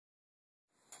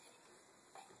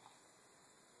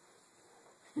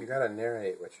You gotta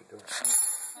narrate what you're doing.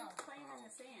 Oh, playing in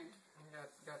the sand. You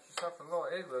got yourself a little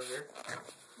igloo here.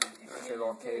 Okay,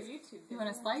 little cave. You want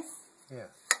a slice? Yeah.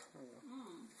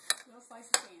 Little slice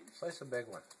of sand. Slice a big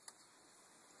one.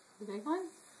 The big one?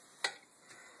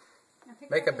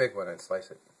 Make a big one and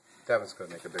slice it. Devin's gonna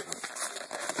make a big one.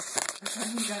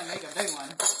 He's gonna make a big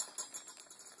one.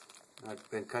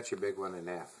 Then cut your big one in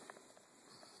half.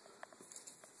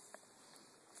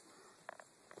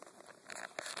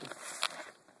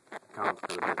 Colin's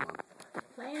got a big one.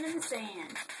 Playing in the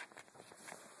sand.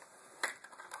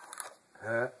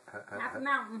 Half a Huh?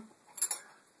 mountain.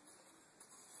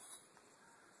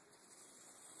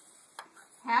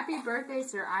 Happy birthday,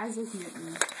 Sir Isaac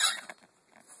Newton.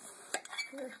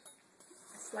 Here.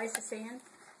 A slice of sand.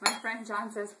 My friend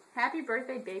John says, happy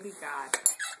birthday, baby God.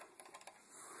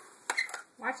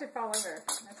 Watch it fall over.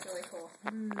 That's really cool.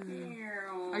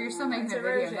 Oh, you're still making a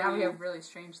video. Now we have really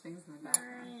strange things in the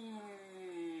background.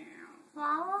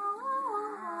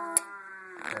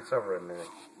 It's over a minute.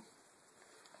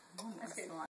 That's good.